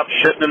they'd stop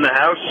shitting in the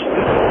house.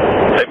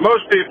 Like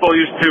most people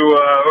used to,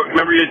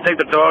 remember you'd take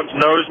the dog's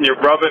nose and you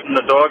rub it in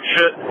the dog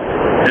shit?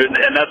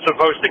 And that's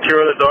supposed to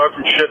cure the dog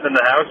from shitting in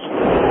the house?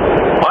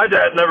 My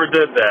dad never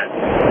did that.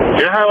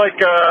 You know how, like,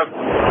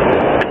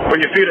 when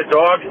you feed a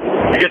dog,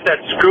 you get that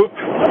scoop,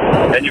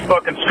 and you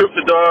fucking scoop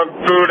the dog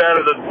food out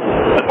of the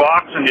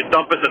box and you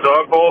dump it in the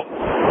dog bowl?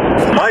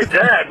 My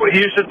dad, what he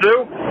used to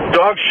do,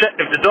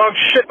 if the dog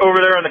shit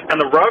over there on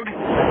the rug,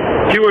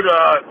 he would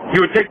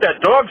take that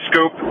dog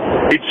scoop,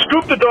 he'd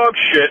scoop the dog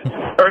shit,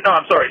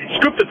 he'd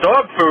scoop the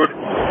dog food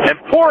and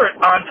pour it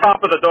on top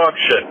of the dog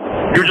shit.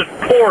 He would just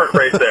pour it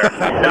right there.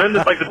 And then,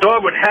 the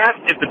dog would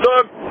if the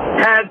dog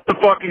had to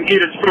fucking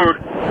eat its food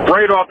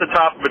right off the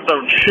top of its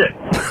own shit.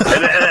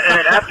 And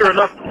after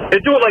enough,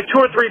 they'd do it like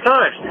 2 or 3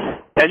 times.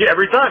 And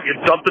every time,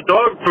 you'd dump the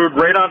dog food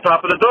right on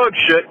top of the dog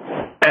shit.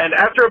 And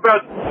after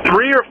about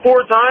 3 or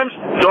 4 times,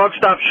 the dog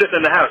stopped shitting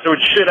in the house. It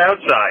would shit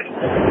outside.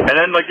 And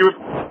then, you would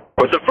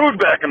put the food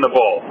back in the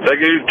bowl.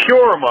 You'd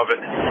cure him of it.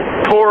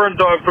 Pouring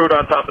dog food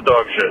on top of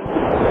dog shit.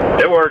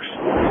 It works.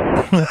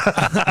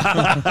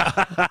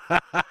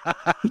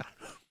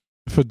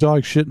 If a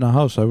dog shit in a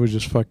house, I would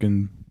just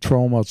fucking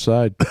throw him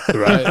outside.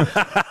 Right.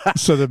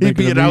 So that He'd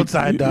be an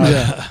outside dog.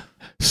 Yeah.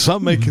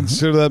 Some may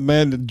consider that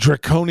man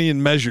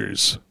draconian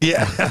measures.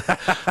 Yeah.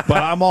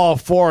 But I'm all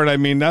for it. I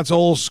mean, that's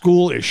old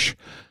schoolish.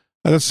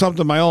 That's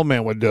something my old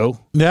man would do.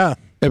 Yeah.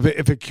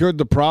 If it cured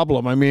the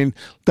problem. I mean,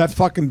 that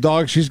fucking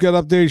dog she's got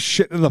up there is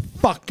shitting in the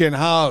fucking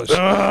house.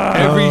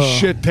 Every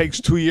shit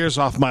takes 2 years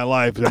off my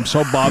life. And I'm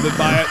so bothered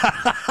by it.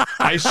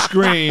 I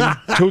scream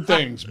 2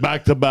 things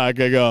back to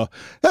back. I go,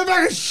 that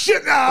fucking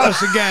shit in the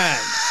house again.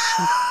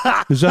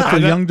 Is that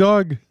the young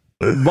dog?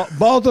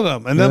 Both of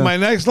them. And then my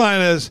next line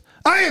is,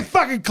 I ain't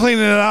fucking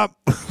cleaning it up.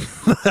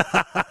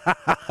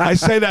 I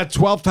say that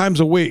 12 times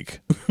a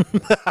week.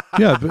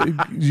 Yeah, but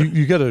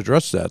you got to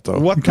address that, though.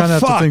 What you the kind of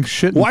fuck? have to think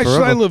shit. Why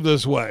should I live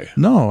this way?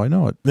 No, I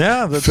know it.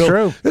 Yeah, that's Phil,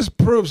 true. This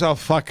proves how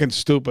fucking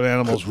stupid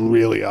animals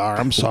really are.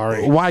 I'm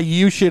sorry. Why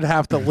you should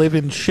have to live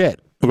in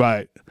shit.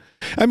 Right.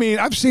 I mean,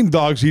 I've seen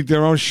dogs eat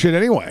their own shit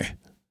anyway.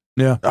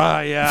 Yeah.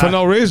 Yeah. For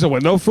no reason,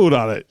 with no food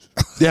on it.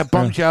 Yeah,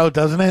 bums you out,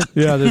 doesn't it?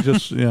 Yeah, they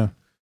just, yeah.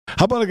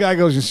 How about a guy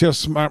goes, you see how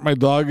smart my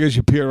dog is?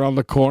 You peer around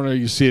the corner,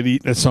 you see it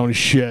eating its own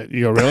shit.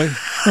 You go, really?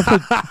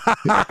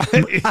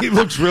 He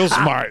looks real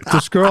smart.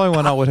 This girl I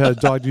went out with had a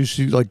dog used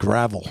to eat like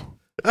gravel.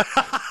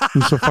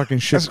 Used to fucking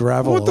shit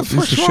gravel. What the Used to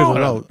fuck's shit wrong it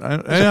with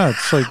out. Yeah,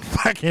 it's like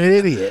Fucking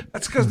idiot.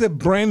 That's because their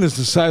brain is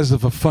the size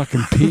of a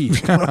fucking pea.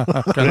 They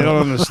don't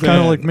understand. kind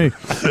of like me.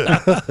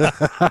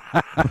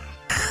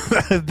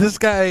 This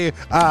guy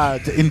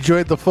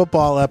enjoyed the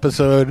football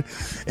episode,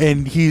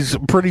 and he's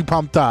pretty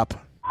pumped up.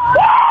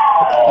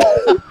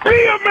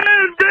 Be a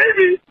man,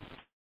 baby!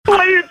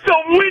 Playing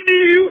some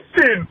Whitney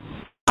Houston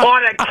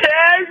on a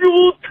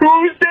casual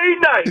Tuesday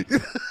night.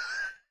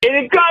 And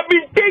it got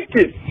me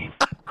thinking.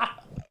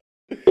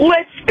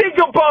 Let's think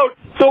about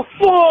the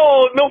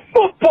fall, and the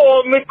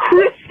football, and the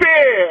crisp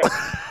air.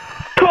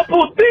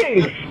 Couple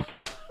things.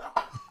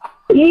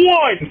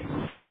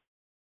 1,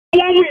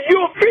 what was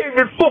your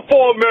favorite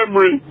football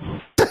memory?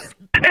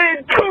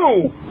 And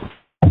 2,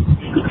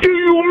 do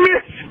you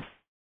miss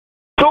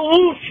the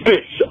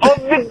looseness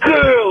of the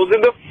girls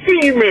and the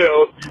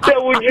females that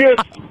would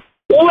just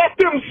let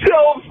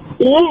themselves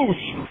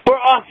loose for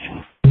us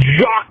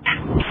jock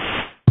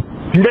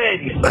men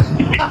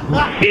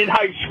in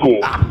high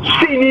school?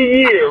 Senior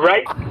year,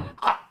 right?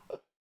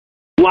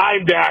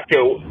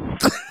 Linebacker,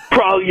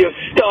 probably a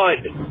stud.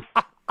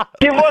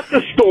 Give us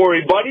a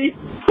story, buddy.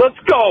 Let's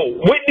go.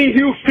 Whitney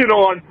Houston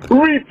on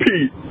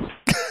repeat.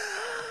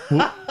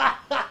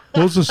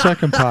 What was the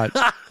second part?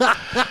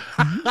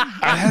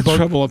 I had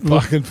trouble with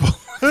fucking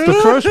The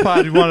first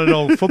part, you want to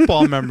know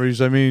football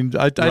memories. I mean,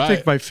 I Right.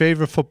 think my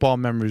favorite football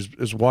memories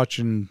is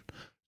watching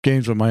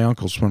games with my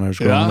uncles when I was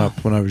growing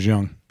up, when I was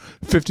young.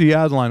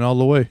 50-yard line all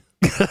the way.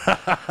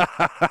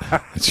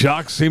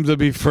 Jock seems to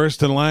be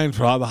first in line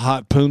for all the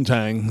hot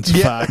poontang. It's a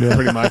fact,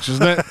 pretty much,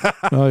 isn't it?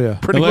 Oh, yeah.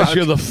 Unless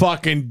you're the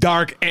fucking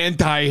dark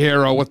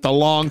anti-hero with the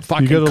long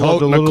fucking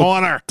coat in the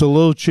corner. The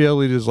little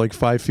cheerleaders like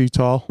 5 feet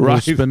tall. Right.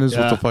 Little spinners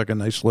with the fucking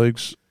nice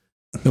legs.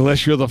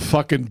 Unless you're the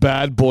fucking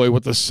bad boy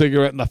with the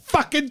cigarette and the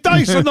fucking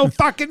dice and no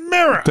fucking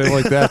mirror. They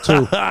like that,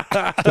 too.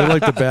 They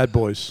like the bad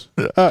boys.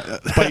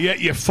 But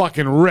yet you're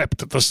fucking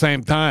ripped at the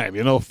same time.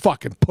 You know,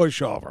 fucking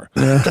pushover.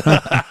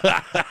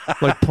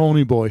 Like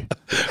Pony Boy.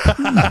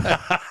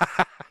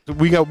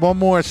 We got one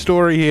more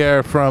story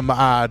here from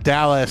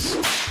Dallas.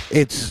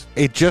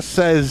 It just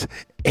says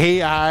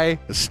AI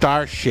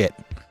star shit.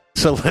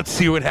 So let's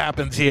see what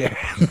happens here.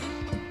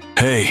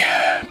 Hey,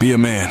 be a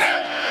man.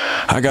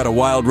 I got a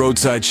wild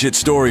roadside shit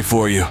story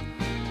for you.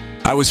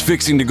 I was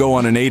fixing to go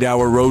on an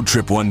 8-hour road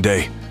trip one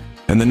day,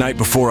 and the night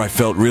before I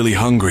felt really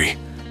hungry.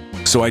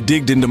 So I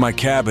digged into my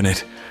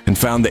cabinet and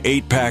found the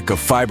 8-pack of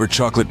fiber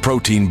chocolate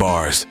protein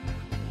bars.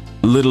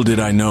 Little did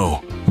I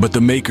know, but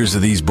the makers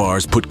of these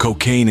bars put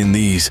cocaine in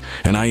these,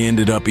 and I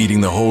ended up eating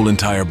the whole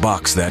entire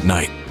box that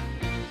night.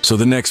 So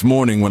the next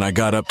morning when I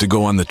got up to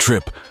go on the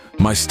trip,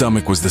 my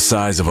stomach was the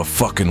size of a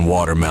fucking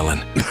watermelon.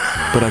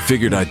 But I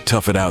figured I'd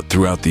tough it out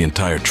throughout the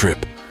entire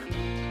trip.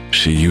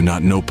 You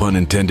not no pun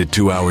intended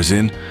 2 hours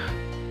in,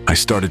 I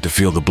started to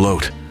feel the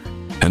bloat.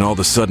 And all of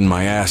a sudden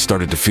my ass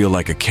started to feel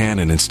like a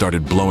cannon and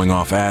started blowing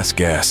off ass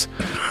gas.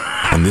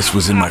 And this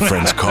was in my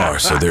friend's car,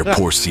 so their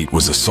poor seat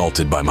was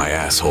assaulted by my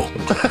asshole.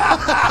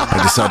 I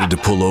decided to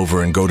pull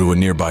over and go to a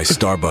nearby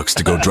Starbucks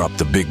to go drop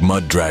the big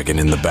mud dragon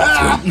in the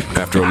bathroom.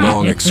 After a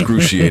long,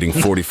 excruciating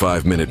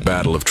 45-minute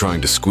battle of trying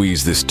to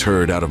squeeze this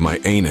turd out of my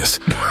anus,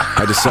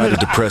 I decided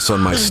to press on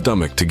my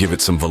stomach to give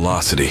it some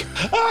velocity.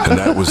 And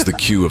that was the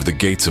cue of the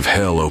gates of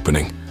hell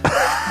opening.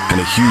 And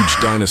a huge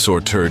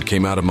dinosaur turd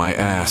came out of my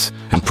ass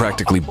and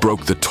practically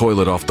broke the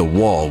toilet off the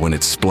wall when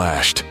it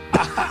splashed.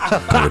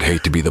 I would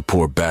hate to be the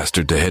poor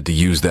bastard to had to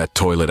use that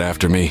toilet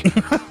after me.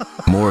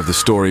 More of the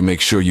story,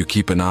 make sure you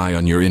keep an eye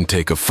on your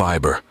intake of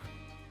fiber.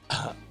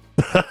 Wow.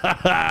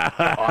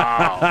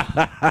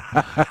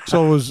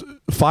 So it was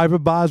fiber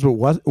bars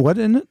with what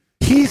in it?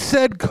 He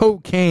said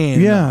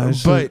cocaine. Yeah,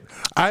 but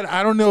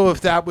I don't know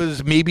if that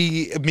was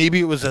maybe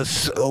it was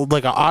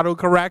like an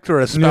autocorrect or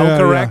a spell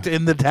correct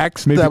in the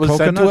text maybe that was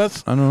coconut? sent to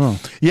us. I don't know.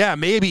 Yeah,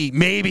 maybe.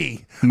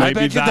 I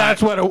bet you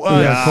that's what it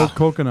was. Yeah,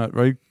 coconut,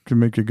 right? Can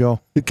make you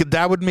go.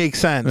 That would make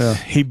sense. Yeah.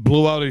 He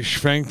blew out his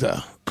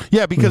sphincter.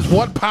 Yeah, because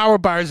what power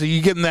bars are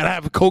you getting that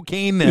have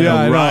cocaine in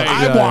them? Right.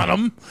 I want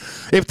them.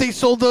 If they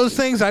sold those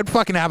things, I'd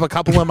fucking have a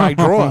couple in my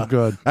drawer.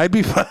 Good. I'd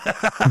be.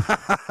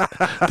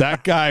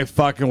 That guy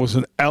fucking was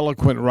an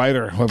eloquent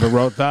writer. Whoever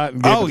wrote that.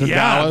 And gave it to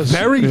Dallas.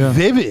 Very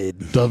vivid.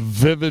 The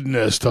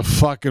vividness, the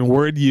fucking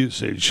word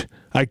usage.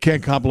 I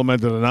can't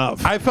compliment it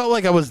enough. I felt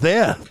like I was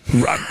there.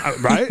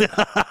 Right?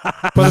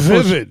 But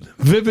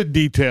vivid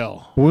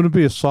detail. Wouldn't it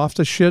be a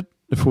softer shit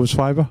if it was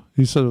fiber?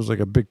 He said it was like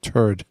a big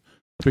turd.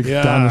 Big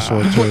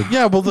dinosaur turd.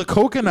 Yeah, well, the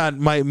coconut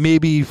might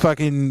maybe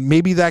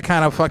that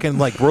kind of fucking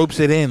like ropes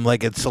it in,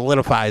 like it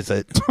solidifies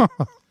it.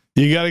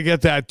 You got to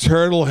get that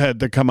turtle head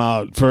to come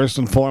out first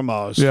and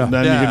foremost. Yeah. And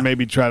then you can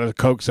maybe try to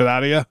coax it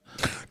out of you.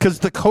 Because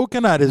the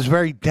coconut is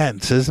very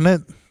dense, isn't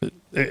it?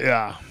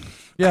 Yeah.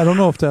 Yeah, I don't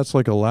know if that's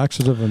like a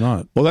laxative or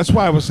not. Well, that's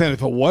why I was saying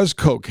if it was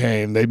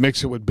cocaine, they'd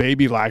mix it with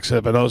baby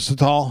laxative and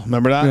inositol.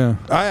 Remember that? Yeah.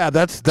 Oh, yeah,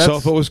 that's So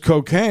if it was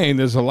cocaine,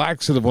 there's a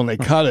laxative when they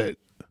cut it.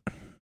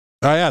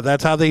 Oh, yeah,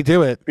 that's how they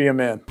do it. Be a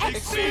man.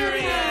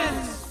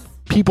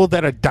 People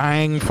that are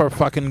dying for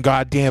fucking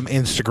goddamn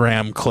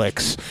Instagram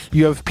clicks.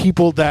 You have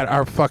people that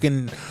are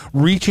fucking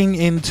reaching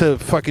into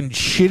fucking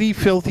shitty,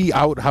 filthy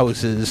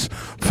outhouses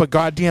for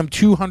goddamn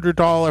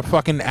 $200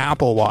 fucking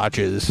Apple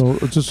Watches. So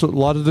it's just a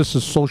lot of this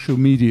is social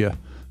media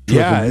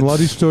driven. Yeah, a lot of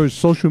these stories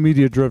social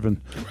media driven.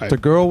 Right. The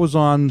girl was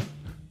on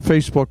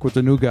Facebook with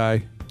the new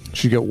guy.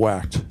 She got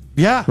whacked.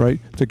 Yeah. Right?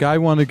 The guy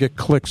wanted to get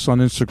clicks on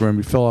Instagram.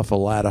 He fell off a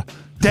ladder.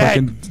 Dead.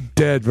 Fucking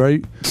dead,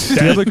 right?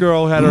 The other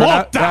girl had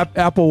her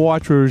Apple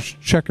Watch where she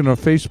was checking her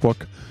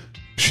Facebook.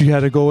 She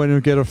had to go in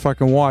and get her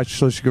fucking watch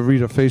so she could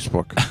read her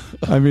Facebook.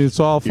 I mean, it's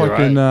all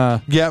fucking...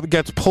 right. Yeah, it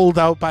gets pulled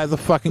out by the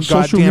fucking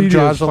social goddamn media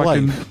jaws is of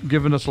fucking life.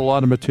 giving us a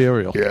lot of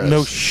material. Yes.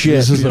 No shit.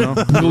 This is a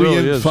Brilliant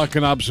really is.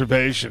 fucking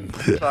observation.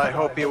 I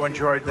hope you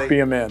enjoyed the Be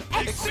a man.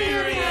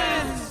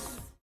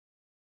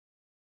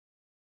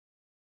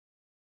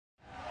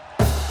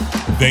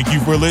 Thank you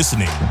for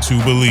listening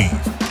to Believe.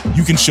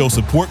 You can show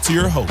support to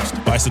your host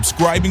by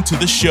subscribing to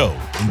the show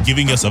and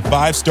giving us a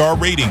 5-star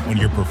rating on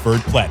your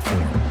preferred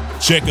platform.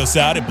 Check us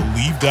out at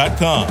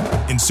Believe.com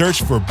and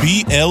search for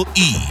BLEAV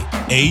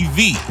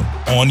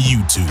on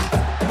YouTube.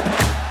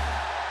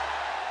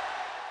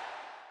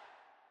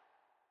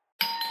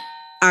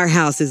 Our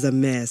house is a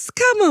mess.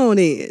 Come on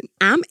in.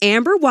 I'm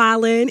Amber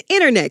Wallen,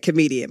 internet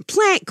comedian,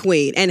 plant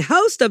queen, and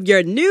host of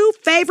your new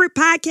favorite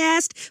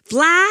podcast,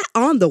 Fly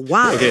on the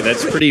Wallen. Okay,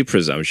 that's pretty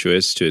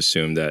presumptuous to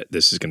assume that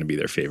this is going to be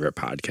their favorite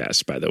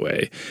podcast, by the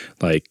way.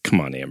 Like,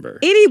 come on, Amber.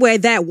 Anyway,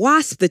 that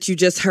wasp that you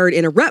just heard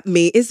interrupt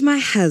me is my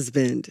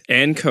husband.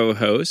 And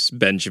co-host,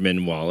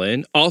 Benjamin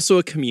Wallen, also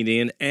a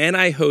comedian, and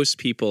I host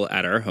people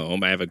at our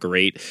home. I have a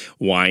great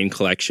wine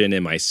collection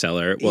in my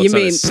cellar. Well, You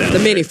mean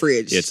the mini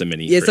fridge? Yeah, it's a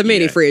mini It's a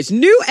mini fridge.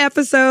 New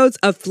episodes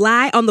of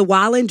Fly on the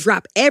Wallen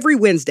drop every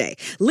Wednesday.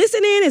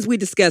 Listen in as we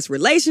discuss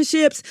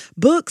relationships,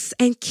 books,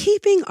 and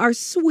keeping our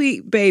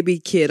sweet baby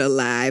kid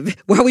alive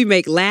while we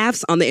make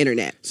laughs on the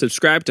internet.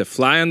 Subscribe to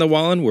Fly on the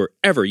Wallen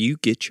wherever you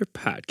get your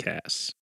podcasts.